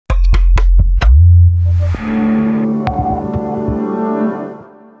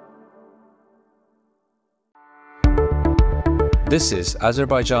This is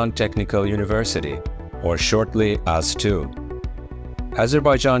Azerbaijan Technical University, or shortly AzTU.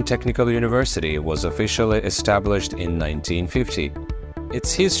 Azerbaijan Technical University was officially established in 1950.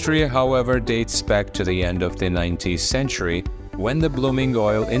 Its history, however, dates back to the end of the 19th century, when the blooming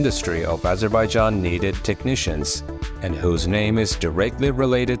oil industry of Azerbaijan needed technicians, and whose name is directly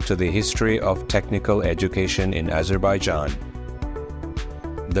related to the history of technical education in Azerbaijan.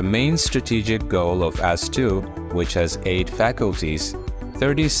 The main strategic goal of AzTU, which has 8 faculties,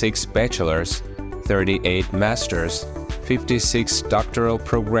 36 bachelors, 38 masters, 56 doctoral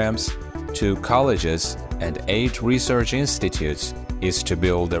programs, 2 colleges, and 8 research institutes, is to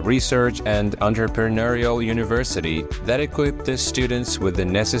build a research and entrepreneurial university that equips the students with the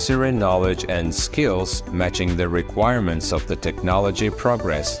necessary knowledge and skills matching the requirements of the technology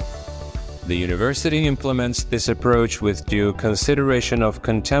progress. The university implements this approach with due consideration of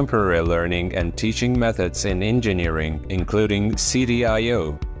contemporary learning and teaching methods in engineering, including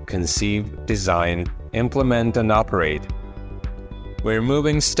CDIO, Conceive, Design, Implement and Operate. We're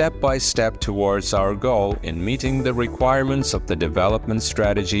moving step by step towards our goal in meeting the requirements of the development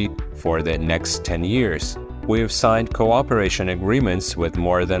strategy for the next 10 years. We have signed cooperation agreements with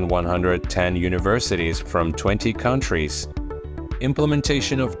more than 110 universities from 20 countries.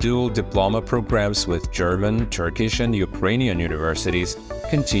 Implementation of dual diploma programs with German, Turkish, and Ukrainian universities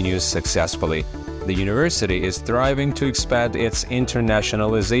continues successfully. The university is thriving to expand its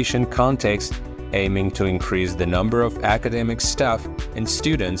internationalization context, aiming to increase the number of academic staff and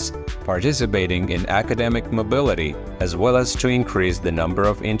students participating in academic mobility, as well as to increase the number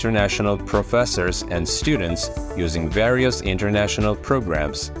of international professors and students using various international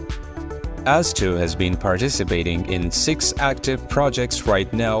programs. AzTU has been participating in 6 active projects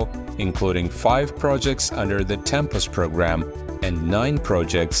right now, including 5 projects under the Tempus program and 9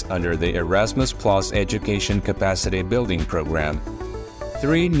 projects under the Erasmus Plus Education Capacity Building program.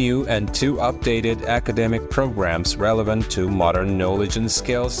 3 new and 2 updated academic programs relevant to modern knowledge and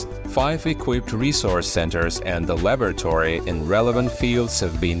skills, 5 equipped resource centers, and the laboratory in relevant fields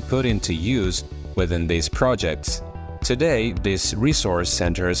have been put into use within these projects. Today, these resource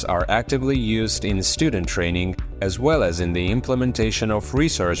centers are actively used in student training as well as in the implementation of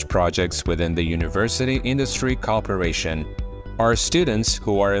research projects within the university-industry cooperation. Our students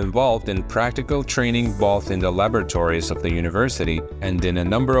who are involved in practical training both in the laboratories of the university and in a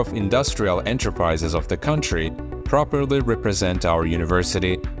number of industrial enterprises of the country properly represent our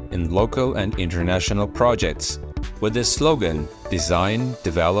university in local and international projects. With the slogan, Design,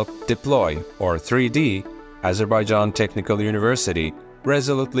 Develop, Deploy, or 3D, Azerbaijan Technical University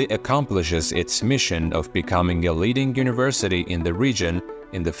resolutely accomplishes its mission of becoming a leading university in the region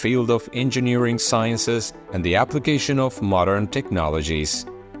in the field of engineering sciences and the application of modern technologies.